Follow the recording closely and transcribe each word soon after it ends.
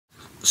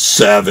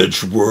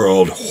Savage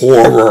World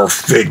horror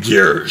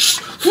figures.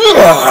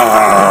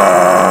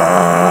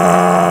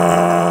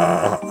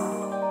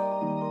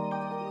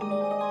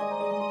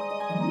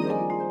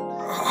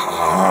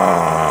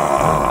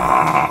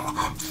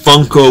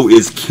 Funko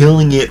is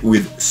killing it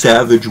with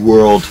Savage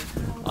World.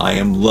 I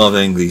am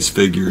loving these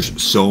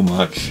figures so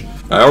much.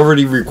 I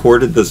already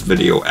recorded this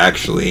video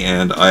actually,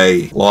 and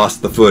I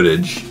lost the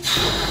footage.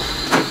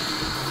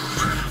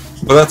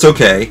 But that's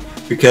okay,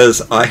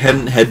 because I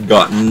hadn't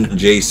gotten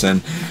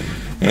Jason,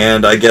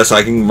 and I guess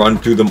I can run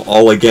through them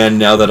all again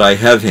now that I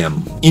have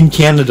him. In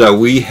Canada,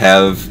 we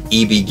have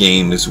EB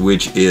Games,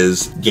 which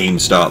is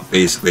GameStop,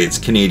 basically. It's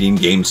Canadian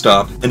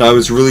GameStop. And I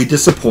was really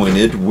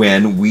disappointed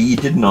when we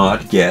did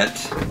not get,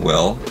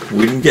 well,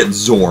 we didn't get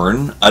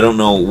Zorn. I don't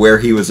know where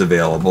he was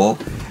available.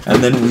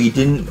 And then we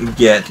didn't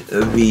get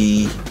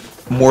the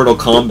Mortal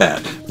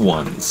Kombat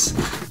ones.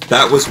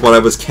 That was what I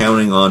was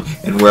counting on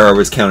and where I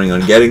was counting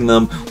on getting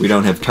them. We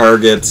don't have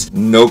Targets.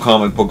 No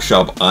comic book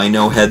shop I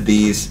know had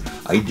these.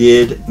 I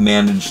did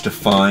manage to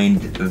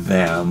find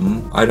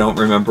them. I don't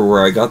remember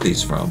where I got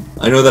these from.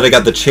 I know that I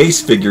got the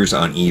Chase figures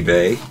on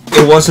eBay.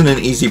 It wasn't an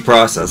easy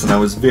process, and I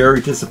was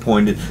very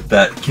disappointed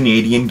that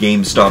Canadian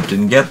GameStop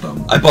didn't get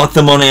them. I bought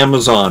them on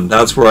Amazon.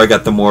 That's where I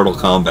got the Mortal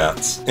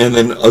Kombats. And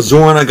then a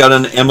Zorn I got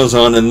on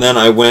Amazon, and then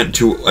I went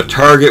to a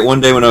Target one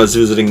day when I was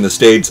visiting the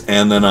States,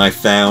 and then I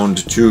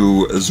found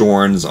 2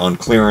 Zorns on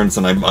clearance,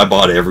 and I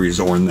bought every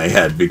Zorn they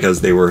had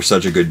because they were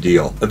such a good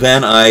deal.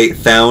 Then I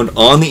found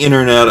on the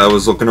internet, I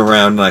was looking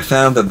around, and I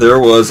found that there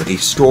was a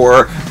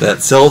store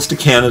that sells to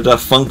Canada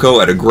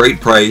Funko at a great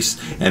price,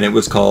 and it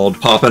was called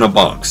Pop in a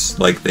Box.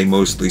 Like, they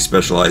mostly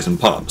specialize in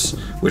pops,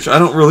 which I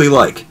don't really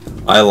like.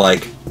 I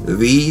like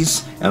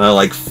these, and I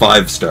like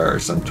 5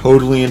 stars. I'm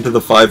totally into the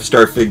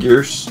 5-star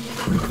figures.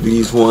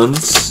 These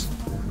ones,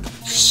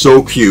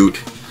 so cute.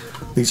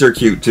 These are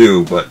cute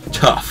too, but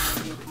tough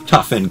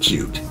and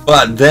cute.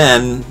 But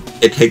then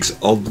it takes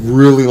a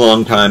really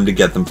long time to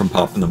get them from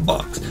Pop in the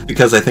Box,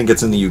 because I think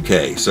it's in the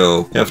UK,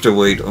 so you have to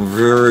wait a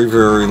very,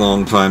 very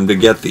long time to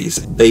get these.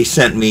 They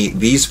sent me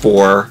these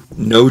 4,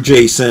 no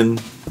Jason,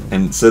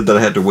 and said that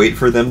I had to wait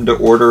for them to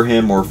order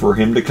him or for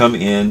him to come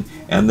in,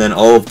 and then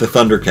all of the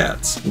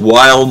Thundercats.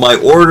 While my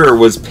order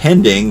was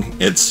pending,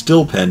 it's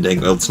still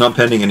pending. Well, it's not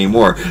pending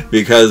anymore,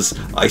 because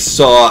I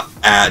saw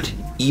at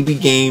EB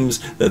Games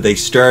that they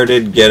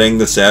started getting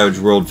the Savage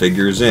World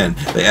figures in.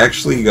 They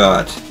actually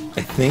got,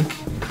 I think,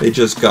 they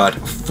just got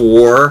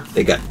 4.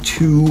 They got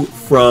 2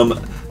 from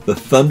the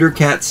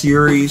Thundercat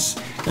series,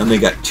 and they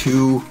got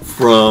 2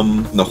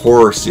 from the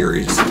horror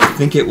series. I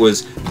think it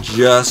was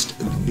just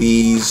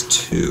these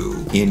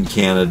 2 in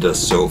Canada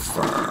so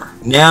far.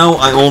 Now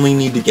I only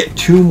need to get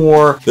 2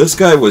 more. This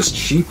guy was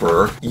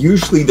cheaper.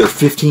 Usually they're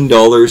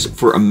 $15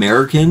 for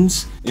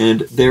Americans,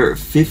 and they're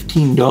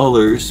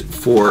 $15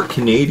 for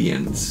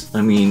Canadians.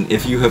 I mean,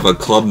 if you have a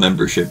club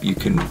membership, you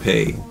can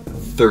pay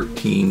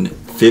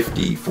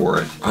 $13.50 for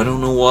it. I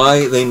don't know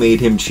why they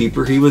made him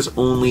cheaper. He was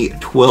only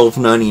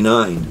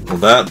 $12.99. Well,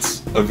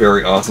 that's a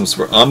very awesome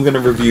sport. I'm gonna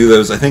review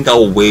those. I think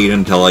I'll wait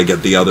until I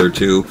get the other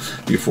 2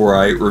 before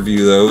I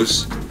review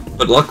those.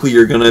 But luckily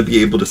you're gonna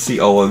be able to see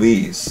all of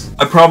these.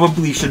 I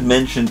probably should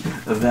mention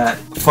that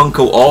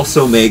Funko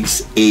also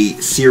makes a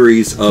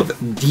series of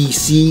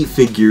DC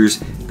figures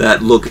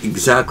that look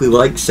exactly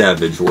like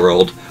Savage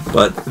World,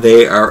 but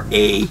they are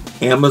a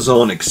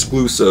Amazon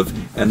exclusive,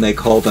 and they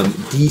call them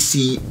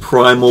DC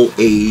Primal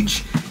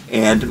Age.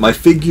 And my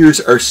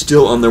figures are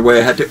still on their way.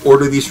 I had to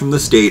order these from the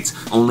States,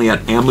 only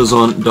at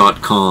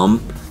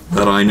Amazon.com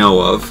that I know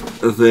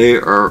of. They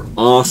are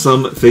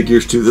awesome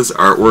figures too. This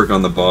artwork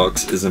on the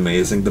box is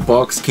amazing. The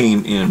box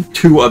came in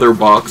 2 other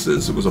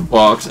boxes. It was a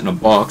box and a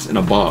box and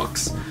a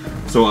box.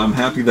 So I'm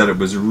happy that it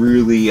was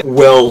really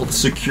well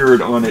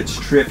secured on its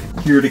trip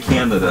here to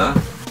Canada.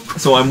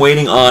 So I'm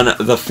waiting on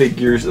the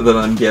figures that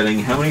I'm getting.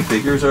 How many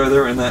figures are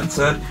there in that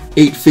set?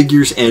 8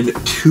 figures and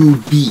 2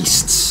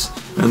 beasts.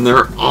 And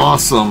they're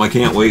awesome. I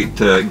can't wait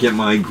to get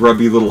my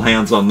grubby little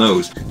hands on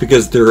those,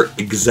 because they're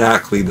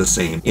exactly the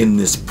same in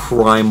this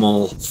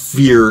primal,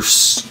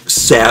 fierce,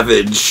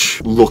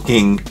 savage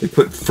looking. They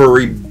put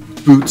furry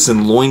boots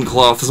and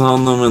loincloths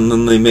on them, and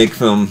then they make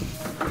them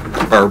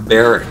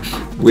barbaric,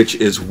 which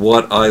is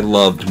what I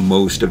loved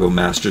most about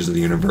Masters of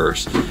the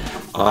Universe.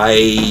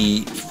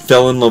 I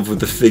fell in love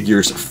with the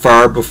figures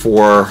far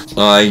before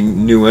I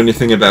knew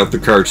anything about the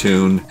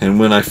cartoon, and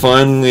when I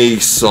finally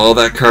saw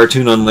that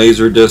cartoon on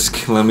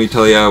Laserdisc, let me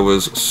tell you, I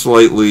was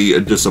slightly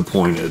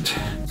disappointed,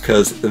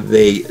 because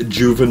they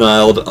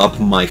juveniled up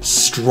my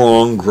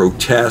strong,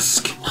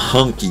 grotesque,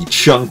 hunky,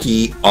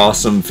 chunky,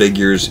 awesome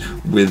figures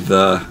with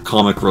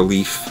comic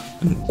relief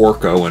and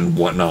Orko and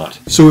whatnot.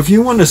 So if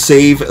you want to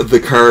save the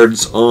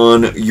cards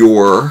on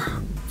your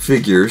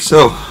figures,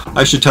 so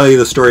I should tell you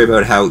the story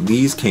about how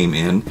these came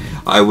in.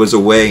 I was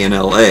away in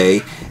LA,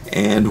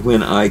 and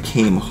when I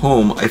came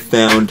home I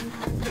found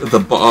the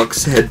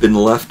box had been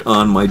left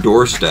on my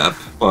doorstep,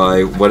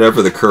 by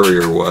whatever the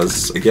courier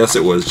was. I guess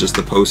it was just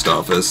the post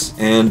office.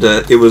 And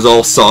it was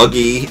all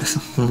soggy.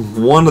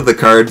 One of the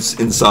cards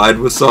inside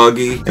was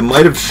soggy. It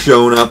might have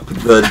shown up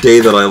the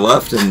day that I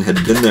left and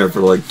had been there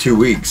for like 2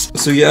 weeks.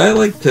 So yeah, I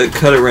like to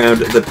cut around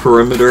the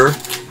perimeter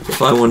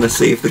if I want to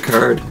save the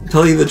card. To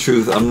tell you the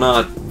truth, I'm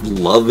not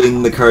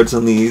loving the cards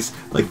on these.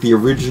 Like the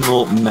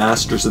original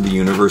Masters of the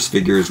Universe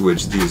figures,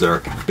 which these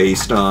are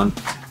based on,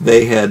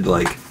 they had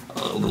like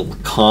a little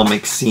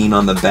comic scene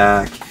on the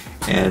back,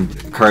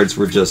 and cards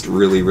were just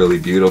really, really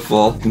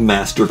beautiful.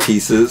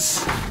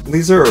 Masterpieces.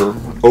 These are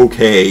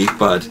okay,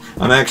 but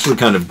I'm actually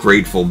kind of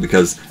grateful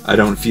because I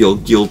don't feel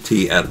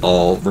guilty at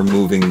all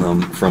removing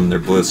them from their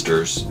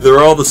blisters. They're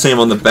all the same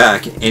on the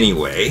back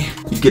anyway.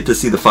 You get to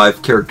see the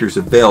 5 characters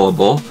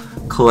available.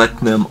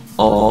 Collect them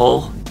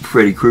all.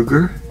 Freddy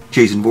Krueger,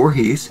 Jason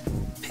Voorhees,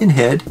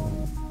 Pinnhead,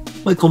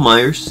 Michael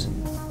Myers,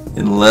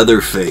 and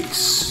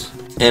Leatherface.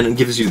 And it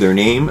gives you their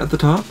name at the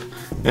top.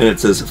 And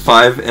it says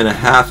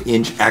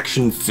 5.5-inch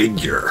action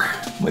figure.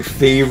 My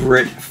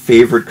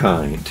favorite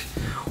kind.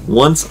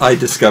 Once I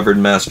discovered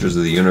Masters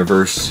of the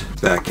Universe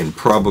back in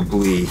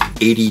probably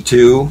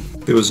 '82,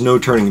 there was no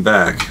turning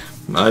back.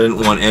 I didn't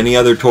want any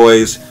other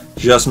toys,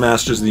 just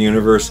Masters of the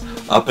Universe,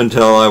 up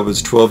until I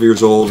was 12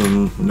 years old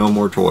and no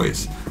more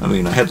toys. I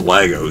mean, I had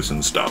Legos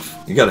and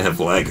stuff. You gotta have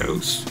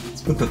Legos.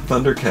 Let's put the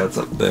Thundercats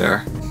up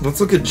there.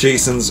 Let's look at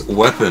Jason's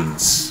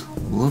weapons.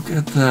 Look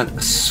at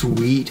that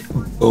sweet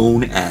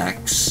bone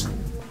axe.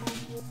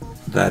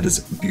 That is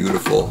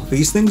beautiful.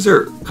 These things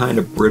are kind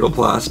of brittle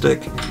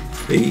plastic.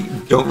 They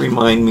don't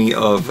remind me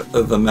of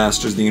the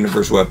Masters of the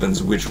Universe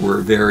weapons, which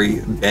were very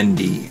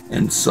bendy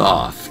and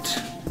soft.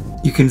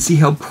 You can see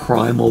how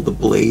primal the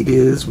blade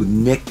is with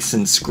nicks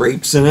and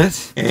scrapes in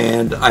it.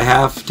 And I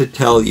have to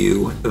tell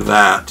you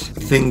that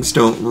things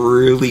don't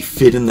really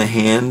fit in the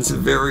hands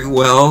very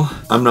well.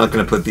 I'm not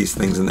going to put these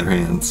things in their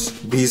hands.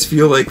 These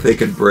feel like they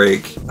could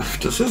break.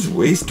 Does his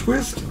waist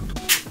twist?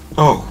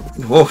 Oh,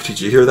 whoa,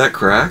 did you hear that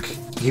crack?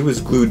 He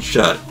was glued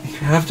shut. You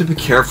have to be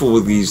careful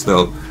with these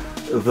though.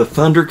 The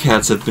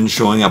Thundercats have been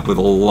showing up with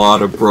a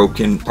lot of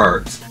broken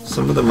parts.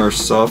 Some of them are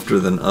softer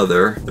than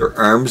other. Their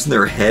arms and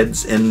their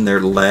heads and their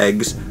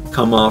legs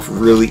come off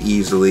really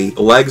easily.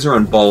 The legs are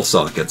on ball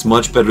sockets,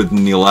 much better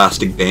than the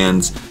elastic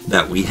bands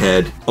that we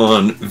had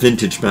on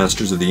vintage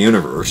Masters of the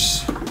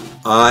Universe.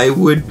 I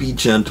would be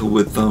gentle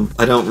with them.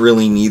 I don't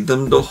really need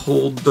them to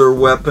hold their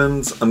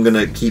weapons. I'm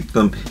gonna keep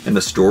them in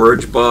a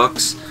storage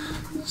box,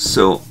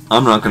 so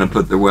I'm not gonna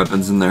put their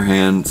weapons in their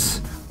hands.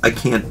 I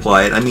can't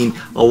apply it. I mean,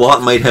 a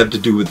lot might have to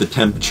do with the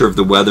temperature of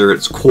the weather.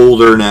 It's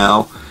colder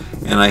now,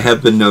 and I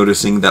have been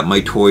noticing that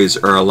my toys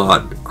are a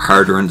lot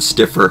harder and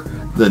stiffer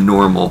than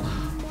normal.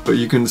 But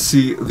you can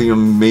see the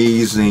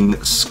amazing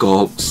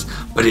sculpts,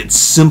 but it's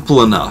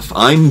simple enough.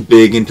 I'm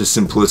big into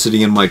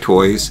simplicity in my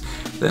toys,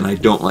 and I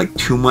don't like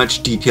too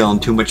much detail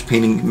and too much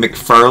painting.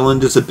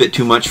 McFarlane is a bit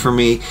too much for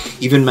me.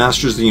 Even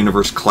Masters of the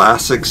Universe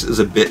Classics is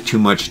a bit too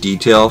much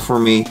detail for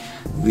me.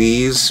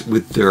 These,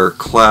 with their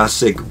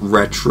classic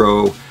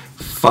retro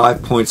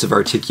 5 points of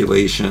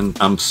articulation,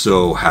 I'm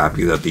so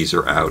happy that these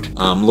are out.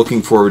 I'm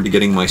looking forward to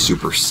getting my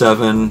Super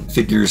 7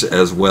 figures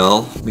as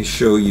well. Let me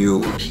show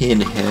you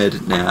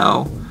Pinnhead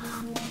now.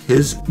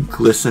 His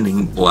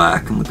glistening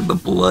black, and look at the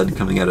blood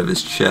coming out of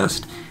his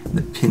chest, and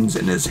the pins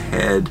in his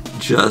head,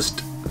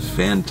 just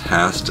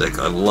fantastic.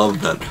 I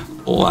love that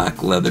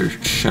black leather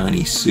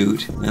shiny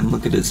suit, and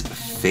look at his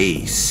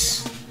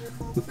face.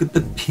 Look at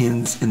the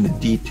pins and the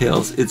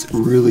details. It's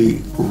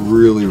really,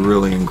 really,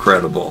 really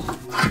incredible.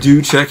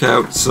 Do check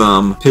out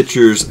some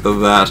pictures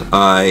that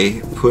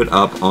I put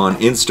up on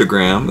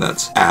Instagram.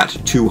 That's at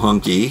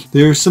toohunky.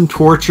 There's some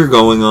torture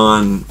going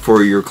on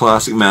for your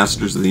classic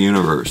Masters of the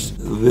Universe.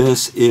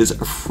 This is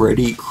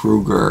Freddy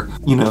Krueger.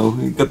 You know,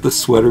 we got the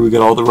sweater, we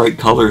got all the right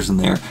colors in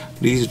there,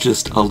 but he's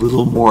just a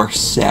little more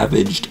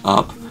savaged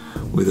up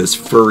with his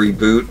furry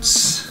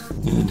boots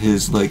and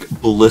his like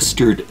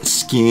blistered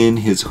skin,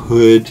 his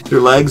hood.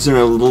 Their legs are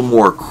in a little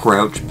more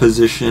crouch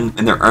position,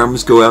 and their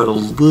arms go out a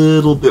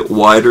little bit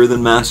wider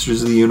than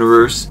Masters of the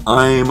Universe.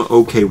 I'm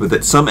okay with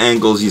it. Some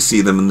angles you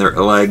see them and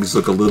their legs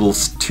look a little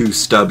too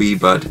stubby,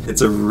 but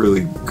it's a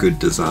really good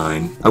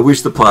design. I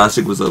wish the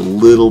plastic was a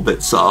little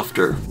bit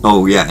softer.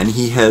 Oh yeah, and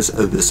he has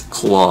this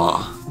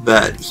claw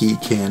that he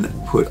can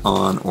put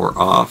on or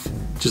off.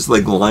 Just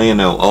like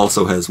Lionel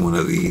also has one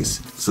of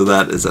these. So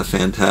that is a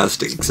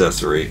fantastic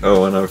accessory.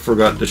 Oh, and I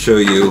forgot to show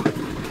you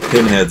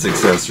Pinnhead's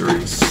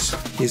accessories.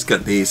 He's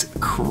got these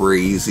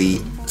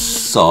crazy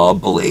saw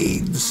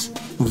blades.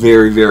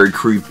 Very, very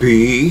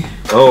creepy.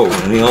 Oh,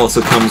 and he also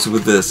comes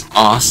with this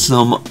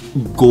awesome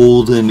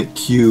golden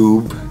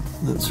cube.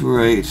 That's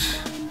right.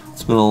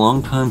 It's been a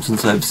long time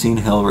since I've seen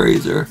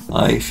Hellraiser.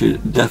 I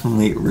should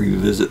definitely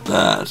revisit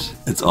that.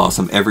 It's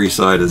awesome. Every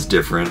side is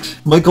different.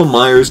 Michael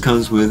Myers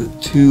comes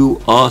with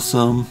 2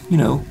 awesome, you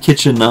know,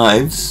 kitchen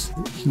knives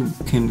he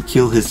can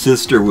kill his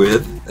sister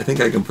with. I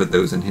think I can put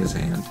those in his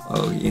hand.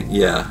 Oh,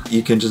 yeah.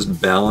 You can just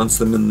balance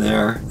them in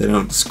there. They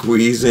don't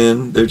squeeze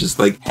in. They're just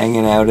like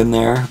hanging out in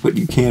there, but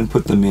you can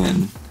put them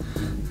in.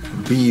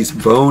 These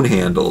bone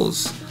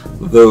handles,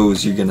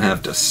 those you're gonna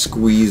have to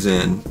squeeze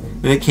in.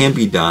 And it can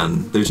be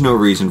done. There's no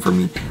reason for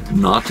me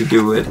not to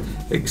do it,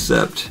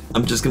 except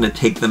I'm just gonna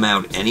take them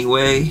out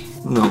anyway.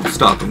 No,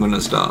 stop, I'm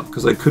gonna stop,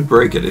 because I could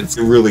break it. It's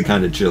really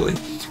kind of chilly.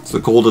 It's the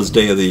coldest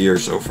day of the year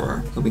so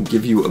far. Let me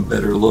give you a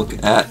better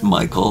look at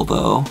Michael,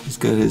 though. He's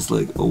got his,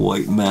 like, a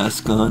white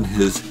mask on,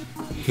 his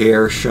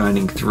hair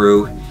shining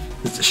through.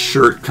 His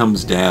shirt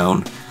comes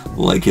down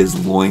like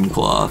his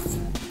loincloth.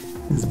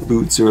 His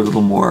boots are a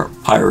little more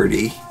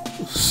piratey.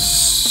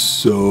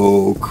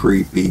 So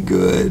creepy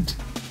good.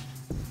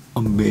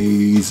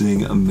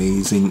 Amazing,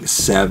 amazing,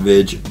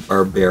 savage,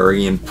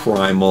 barbarian,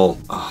 primal.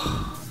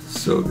 Oh,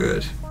 so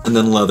good. And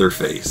then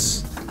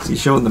Leatherface. Is he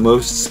showing the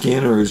most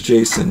skin, or is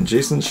Jason?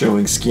 Jason's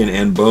showing skin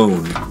and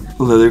bone.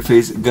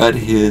 Leatherface got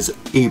his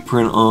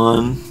apron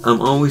on.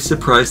 I'm always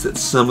surprised that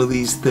some of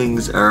these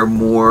things are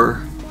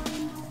more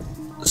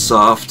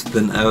soft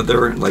than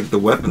other. Like, the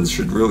weapons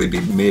should really be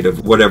made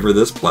of whatever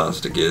this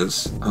plastic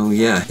is. Oh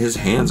yeah, his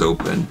hand's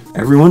open.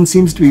 Everyone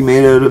seems to be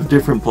made out of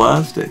different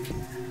plastic.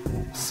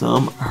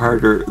 Some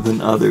harder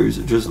than others.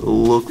 Just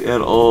look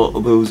at all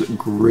those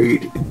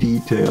great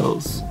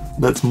details.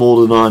 That's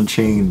molded on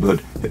chain,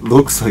 but it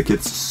looks like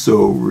it's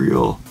so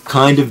real.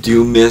 Kind of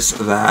do miss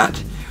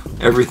that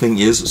everything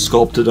is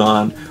sculpted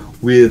on.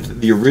 With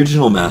the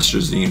original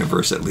Masters of the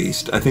Universe, at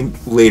least. I think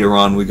later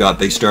on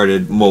they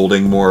started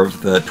molding more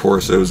of the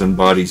torsos and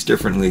bodies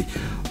differently.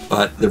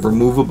 But the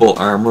removable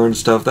armor and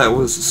stuff, that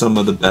was some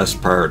of the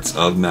best parts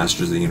of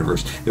Masters of the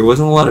Universe. There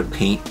wasn't a lot of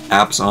paint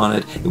apps on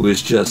it. It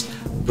was just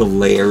the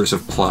layers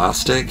of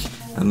plastic.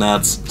 And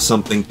that's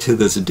something to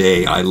this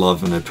day I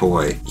love in a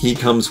toy. He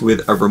comes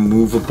with a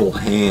removable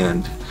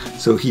hand.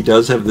 So he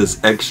does have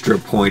this extra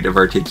point of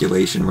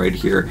articulation right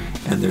here,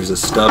 and there's a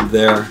stub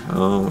there.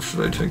 Oh,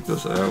 should I take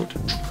this out?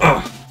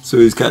 Ugh. So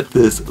he's got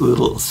this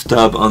little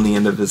stub on the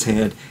end of his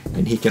hand,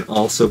 and he can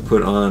also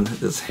put on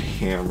this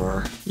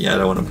hammer. Yeah, I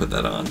don't want to put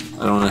that on.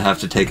 I don't want to have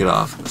to take it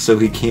off. So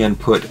he can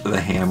put the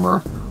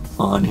hammer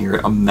on here,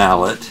 a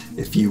mallet,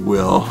 if you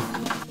will.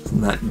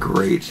 Isn't that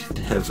great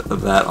to have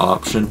that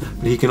option?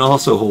 But he can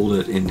also hold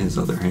it in his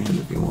other hand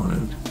if he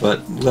wanted.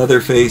 But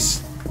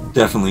Leatherface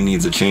definitely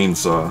needs a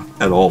chainsaw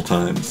at all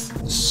times.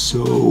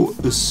 So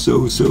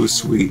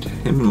sweet.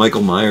 Him and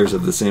Michael Myers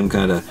have the same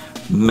kind of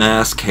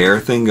mask hair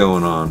thing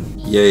going on.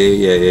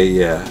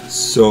 Yeah.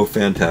 So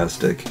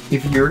fantastic.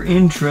 If you're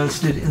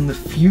interested in the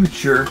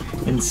future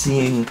and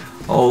seeing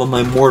all of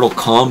my Mortal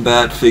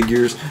Kombat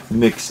figures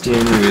mixed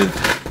in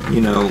with,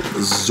 you know,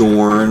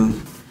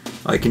 Zorn,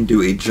 I can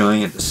do a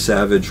giant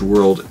Savage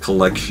World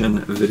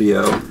collection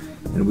video,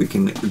 and we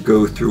can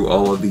go through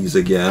all of these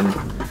again.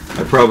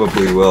 I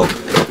probably will.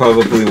 I'll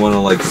probably want to,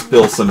 like,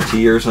 spill some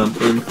tea or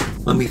something.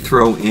 Let me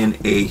throw in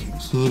a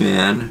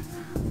He-Man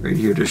right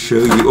here to show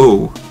you.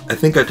 Oh, I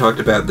think I talked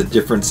about the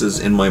differences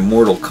in my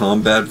Mortal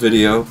Kombat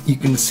video. You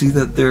can see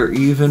that they're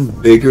even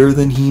bigger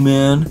than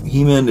He-Man.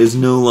 He-Man is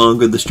no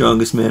longer the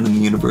strongest man in the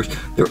universe.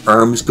 Their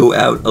arms go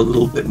out a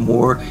little bit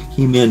more.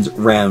 He-Man's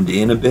round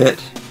in a bit,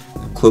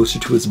 closer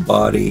to his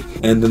body,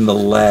 and then the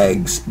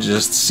legs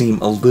just seem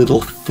a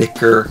little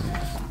thicker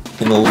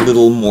and a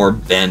little more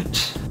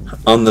bent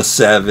on the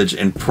Savage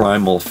and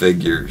Primal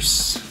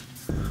figures.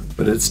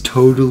 But it's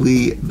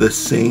totally the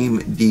same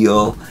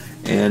deal,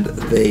 and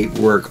they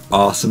work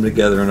awesome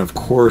together, and of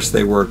course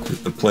they work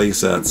with the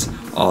playsets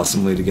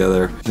awesomely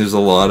together. There's a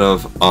lot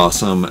of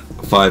awesome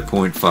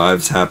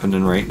 5.5s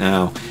happening right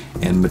now,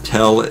 and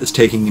Mattel is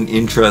taking an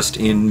interest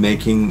in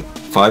making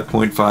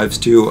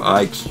 5.5s too.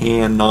 I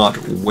cannot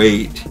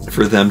wait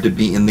for them to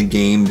be in the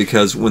game,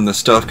 because when the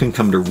stuff can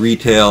come to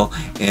retail,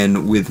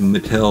 and with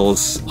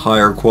Mattel's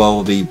higher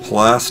quality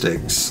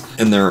plastics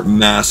and their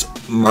mass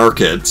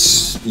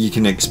markets, you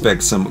can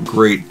expect some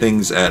great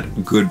things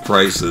at good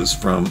prices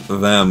from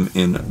them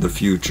in the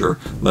future.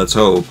 Let's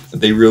hope.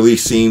 They really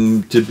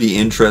seem to be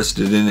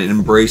interested in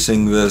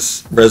embracing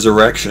this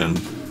resurrection.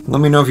 Let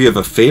me know if you have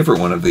a favorite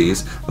one of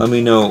these. Let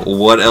me know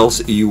what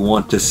else you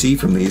want to see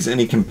from these.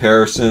 Any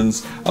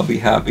comparisons, I'll be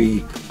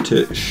happy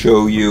to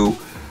show you.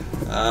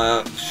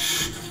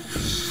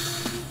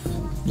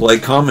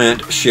 Like,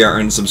 comment, share,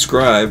 and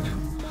subscribe.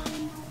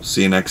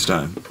 See you next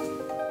time.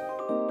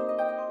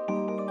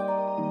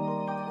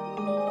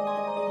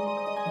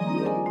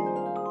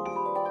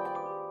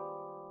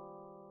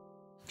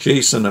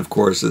 Jason, of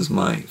course, is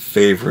my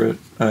favorite,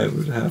 I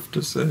would have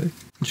to say.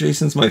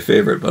 Jason's my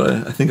favorite,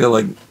 but I think I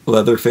like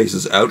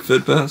Leatherface's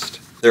outfit best.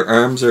 Their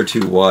arms are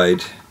too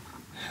wide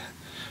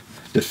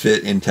to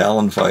fit in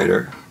Talon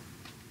Fighter.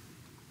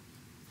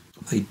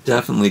 They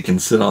definitely can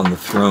sit on the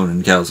throne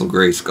in Castle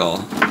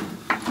Grayskull.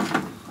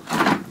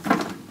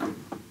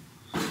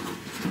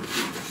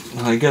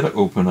 I gotta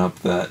open up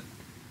that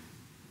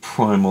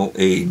Primal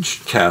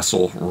Age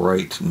castle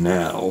right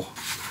now.